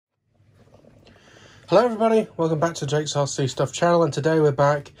Hello everybody, welcome back to Drake's RC Stuff channel, and today we're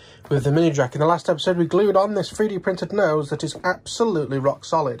back with the mini Drak. In the last episode we glued on this 3D printed nose that is absolutely rock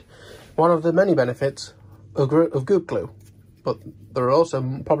solid. One of the many benefits of goop glue, but there are also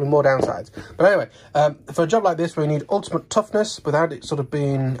probably more downsides. But anyway, for a job like this we need ultimate toughness without it sort of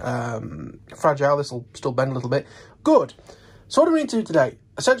being fragile. This will still bend a little bit. Good. So what do we need to do today?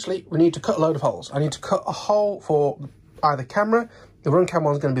 Essentially we need to cut a load of holes. I need to cut a hole for either camera. The Runcam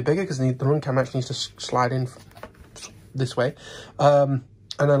one's going to be bigger because the Runcam actually needs to slide in this way. And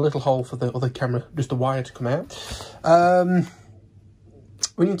a little hole for the other camera, just a wire to come out.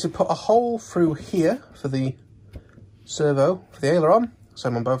 We need to put a hole through here for the servo, for the aileron,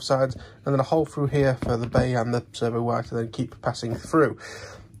 same on both sides, and then a hole through here for the bay and the servo wire to then keep passing through.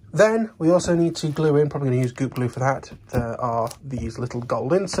 Then we also need to glue in, probably going to use goop glue for that. There are these little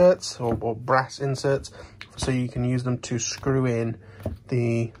gold inserts or brass inserts, so you can use them to screw in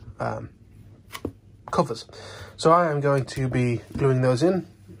the covers. So I am going to be gluing those in.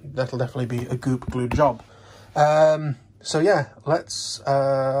 That'll definitely be a goop glue job. So yeah, let's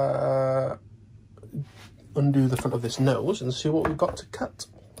undo the front of this nose and see what we've got to cut.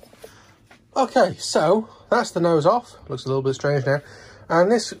 Okay, so that's the nose off. Looks a little bit strange now. And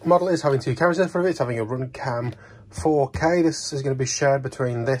this model is having two cameras in front of it. It's having a Runcam 4K. This is going to be shared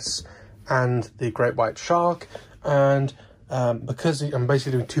between this and the Great White Shark. And because I'm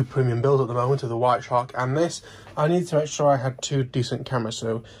basically doing two premium builds at the moment of the White Shark and this, I needed to make sure I had two decent cameras.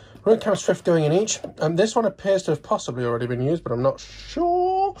 So Runcam Swift going in each. This one appears to have possibly already been used, but I'm not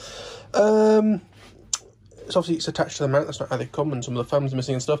sure. It's obviously it's attached to the mount. That's not how they come, and some of the foam's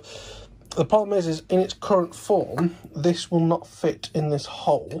missing and stuff. The problem is in its current form, this will not fit in this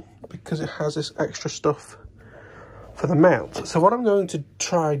hole because it has this extra stuff for the mount. So what I'm going to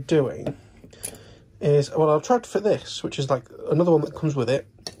try doing is, well, I'll try to fit this, which is like another one that comes with it,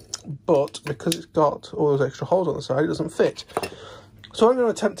 but because it's got all those extra holes on the side, it doesn't fit. So what I'm going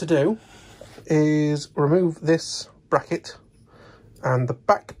to attempt to do is remove this bracket and the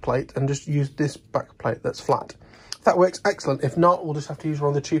back plate and just use this back plate that's flat. If that works, excellent. If not, we'll just have to use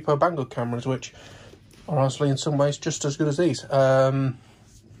one of the cheapo Banggood cameras, which are honestly in some ways just as good as these. They're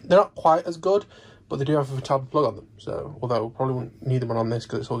not quite as good, but they do have a Vital plug on them. So, although we probably won't need them on this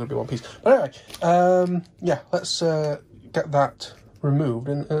because it's all going to be one piece. But anyway, yeah, let's get that removed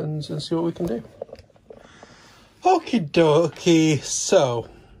and see what we can do. Okie dokie. So,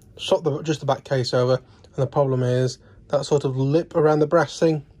 swap just the back case over, and the problem is that sort of lip around the brass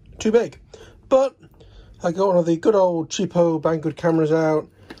thing, too big. But I got one of the good old cheapo Banggood cameras out,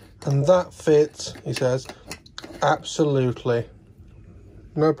 and that fits, he says, absolutely.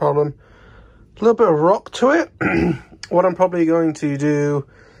 No problem. A little bit of rock to it. What I'm probably going to do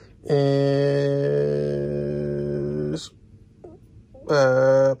is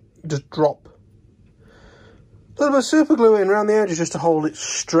just drop a little bit of super glue in around the edges just to hold it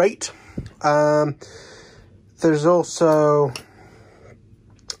straight. There's also,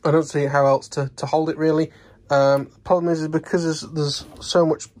 I don't see how else to hold it really. The problem is because there's so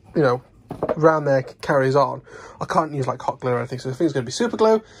much, you know, around there carries on, I can't use like hot glue or anything, so I think it's going to be super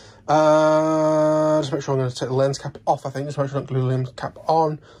glue. Just make sure I'm going to take the lens cap off, I think, just make sure I don't glue the lens cap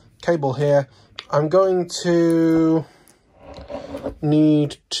on. Cable here. I'm going to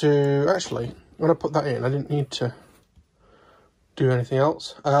need to, actually, when I put that in, I didn't need to do anything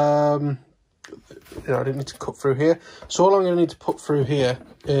else. You know, I didn't need to cut through here. So all I'm going to need to put through here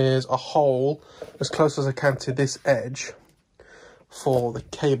is a hole as close as I can to this edge for the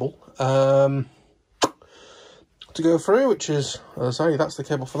cable to go through, which is, as I say, that's the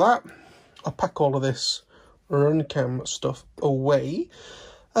cable for that. I'll pack all of this Runcam stuff away.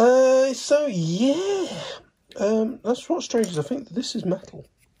 So yeah, that's what's strange is I think that this is metal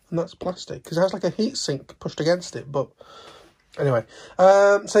and that's plastic because it has like a heat sink pushed against it, but anyway,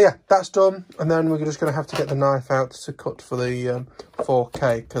 so yeah, that's done, and then we're just going to have to get the knife out to cut for the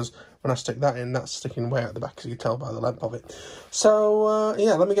 4K, because when I stick that in, that's sticking way out the back, as you can tell by the length of it. So,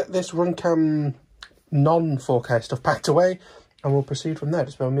 yeah, let me get this Runcam non-4K stuff packed away, and we'll proceed from there.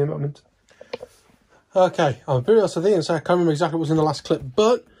 Just bear with me a moment. Okay, I'm very honest with you, so I can't remember exactly what was in the last clip,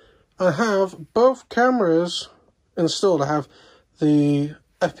 but I have both cameras installed. I have the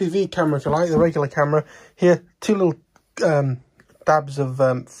FPV camera, if you like, the regular camera. Here, two little dabs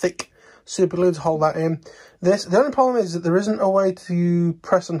of thick super glue to hold that in. The only problem is that there isn't a way to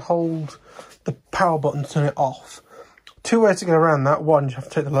press and hold the power button to turn it off. Two ways to get around that. One, you have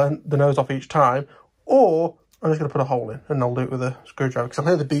to take the nose off each time, or I'm just going to put a hole in and I'll do it with a screwdriver because I'll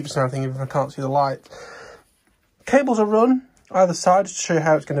hear the beeps and everything even if I can't see the light. Cables are run either side to show you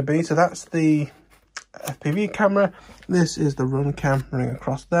how it's going to be. So that's the FPV camera. This is the Runcam running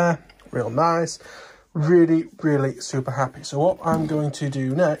across there. Real nice. really, really super happy. So what I'm going to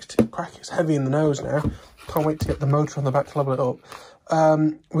do next, crack, it's heavy in the nose now, can't wait to get the motor on the back to level it up.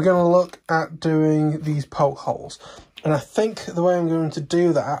 We're going to look at doing these poke holes. And I think the way I'm going to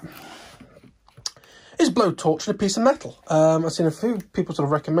do that is blow torch in a piece of metal. I've seen a few people sort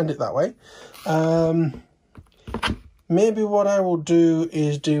of recommend it that way. Maybe what I will do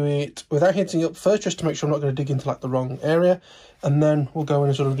is do it without hitting it up first, just to make sure I'm not going to dig into like the wrong area. And then we'll go in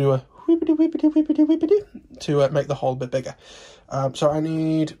and sort of do a whippity whippity whippity whippity to make the hole a bit bigger. So I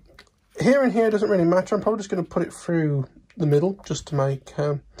need, here and here doesn't really matter. I'm probably just going to put it through the middle just to make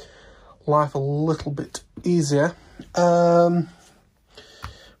life a little bit easier. I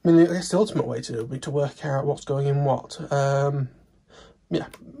mean, I guess the ultimate way to do it would be to work out what's going in what. Yeah,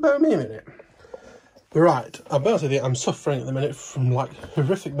 bear with me a minute. Right, I'll be honest with you, I'm suffering at the minute from like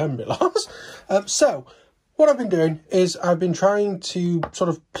horrific memory loss. So, what I've been doing is I've been trying to sort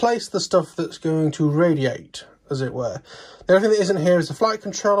of place the stuff that's going to radiate, as it were. The only thing that isn't here is the flight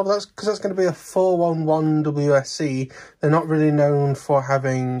controller, but that's because that's going to be a 411 WSC. They're not really known for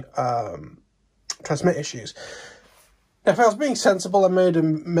having transmit issues. Now, if I was being sensible, I may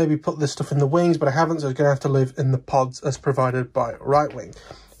maybe put this stuff in the wings, but I haven't, so it's going to have to live in the pods as provided by Ritewing.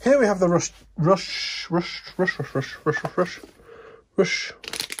 Here we have the Rush,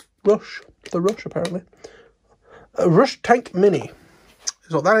 apparently. A Rush Tank Mini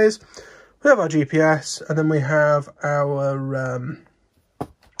is what that is. We have our GPS, and then we have our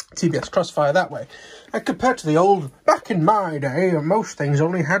TBS Crossfire that way. And compared to the old, back in my day, most things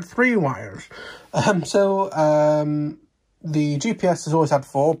only had 3 wires. The GPS has always had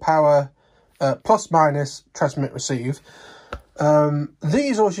 4, power, plus, minus, transmit, receive.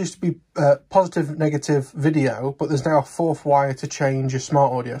 These always used to be positive, negative video, but there's now a 4th wire to change your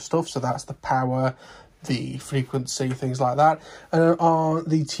smart audio stuff. So that's the power, the frequency, things like that. And on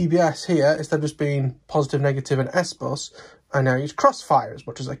the TBS here, instead of just being positive, negative, and S-bus, I now use Crossfire as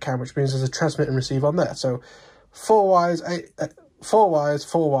much as I can, which means there's a transmit and receive on there. So 4 wires, 4 wires,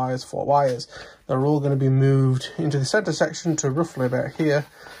 4 wires, 4 wires. They're all going to be moved into the centre section to roughly about here,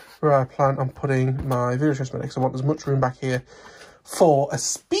 where I plan on putting my video transmitter, because I want as much room back here for a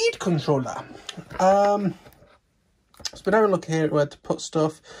speed controller. So we're having a look here at where to put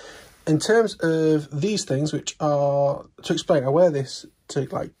stuff. In terms of these things, which are, to explain, I wear this to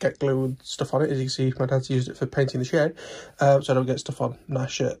like get glue and stuff on it. As you can see, my dad's used it for painting the shed, so I don't get stuff on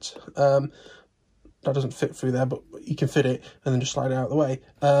nice shirts. That doesn't fit through there, but you can fit it and then just slide it out of the way.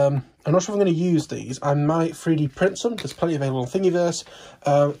 I'm not sure if I'm going to use these. I might 3D print some. There's plenty available on Thingiverse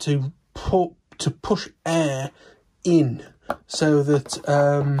to push air in so that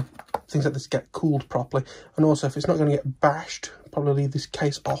things like this get cooled properly. And also, if it's not going to get bashed, probably leave this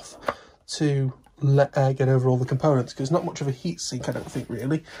case off to let air get over all the components, because it's not much of a heat sink, I don't think,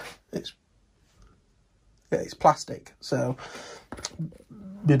 really. It's plastic, so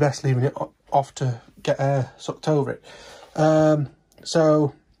be best leaving it off to get air sucked over it.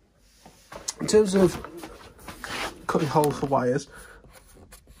 So in terms of cutting holes for wires,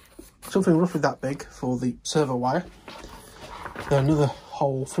 something roughly that big for the servo wire, then another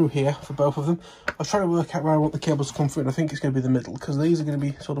hole through here for both of them. I was trying to work out where I want the cables to come through, and I think it's going to be the middle, because these are going to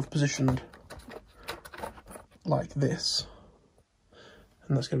be sort of positioned like this,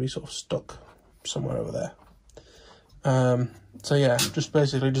 and that's going to be sort of stuck somewhere over there. So yeah, just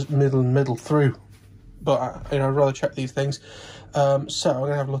basically just middle through, but I'd rather check these things. So I'm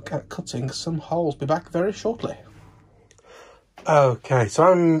going to have a look at cutting some holes. Be back very shortly. Okay, so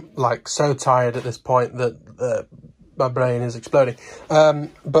I'm like so tired at this point that my brain is exploding.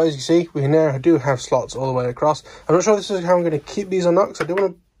 But as you see, we now do have slots all the way across. I'm not sure this is how I'm going to keep these or not, because I do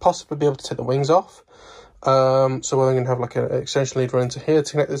want to possibly be able to take the wings off. So whether I'm going to have like an extension lead run into here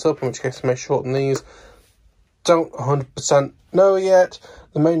to connect this up, in which case I may shorten these. Don't 100% know yet.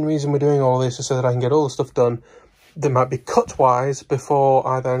 The main reason we're doing all this is so that I can get all the stuff done that might be cut-wise before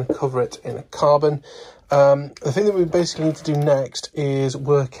I then cover it in a carbon. The thing that we basically need to do next is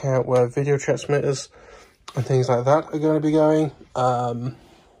work out where video transmitters and things like that are going to be going,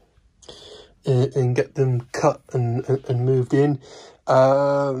 and get them cut and moved in.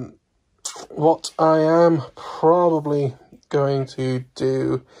 What I am probably going to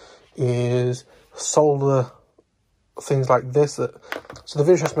do is solder things like this. So the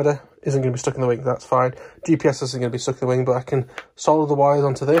video transmitter isn't going to be stuck in the wing, that's fine. GPS isn't going to be stuck in the wing, but I can solder the wires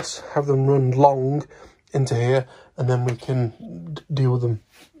onto this, have them run long into here, and then we can deal with them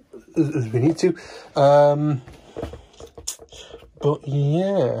as we need to. But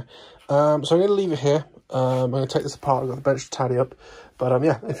yeah, so I'm going to leave it here. I'm going to take this apart. I've got the bench to tidy up. But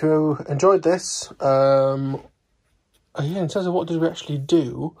yeah, if you enjoyed this, yeah, in terms of what did we actually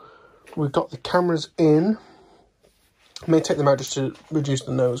do, we've got the cameras in. I may take them out just to reduce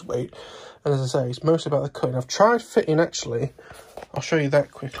the nose weight. And as I say, it's mostly about the cutting. I've tried fitting, actually, I'll show you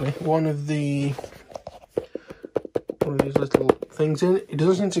that quickly, one of these little things in. It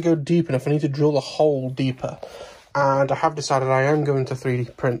doesn't seem to go deep enough. I need to drill the hole deeper. And I have decided I am going to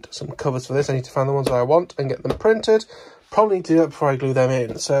 3D print some covers for this. I need to find the ones that I want and get them printed. Probably need to do that before I glue them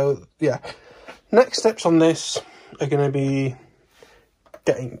in. So, yeah. Next steps on this are going to be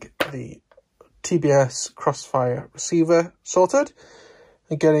getting the TBS Crossfire receiver sorted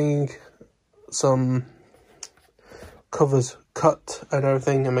and getting some covers cut and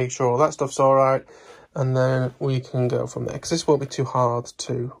everything and make sure all that stuff's all right. And then we can go from there, because this won't be too hard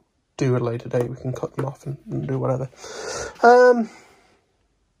to do at a later date. We can cut them off and do whatever. Because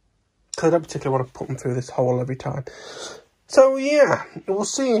I don't particularly want to put them through this hole every time. So yeah, we'll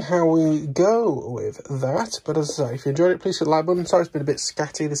see how we go with that. But as I say, if you enjoyed it, please hit the like button. Sorry it's been a bit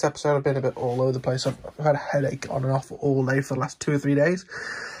scatty this episode. I've been a bit all over the place. I've had a headache on and off all day for the last 2 or 3 days.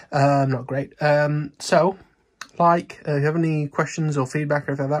 Not great. So, if you have any questions or feedback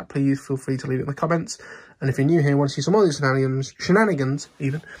or anything like that, please feel free to leave it in the comments. And if you're new here and want to see some more of these shenanigans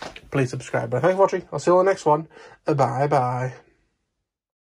even, please subscribe. But thanks for watching. I'll see you on the next one. Bye bye.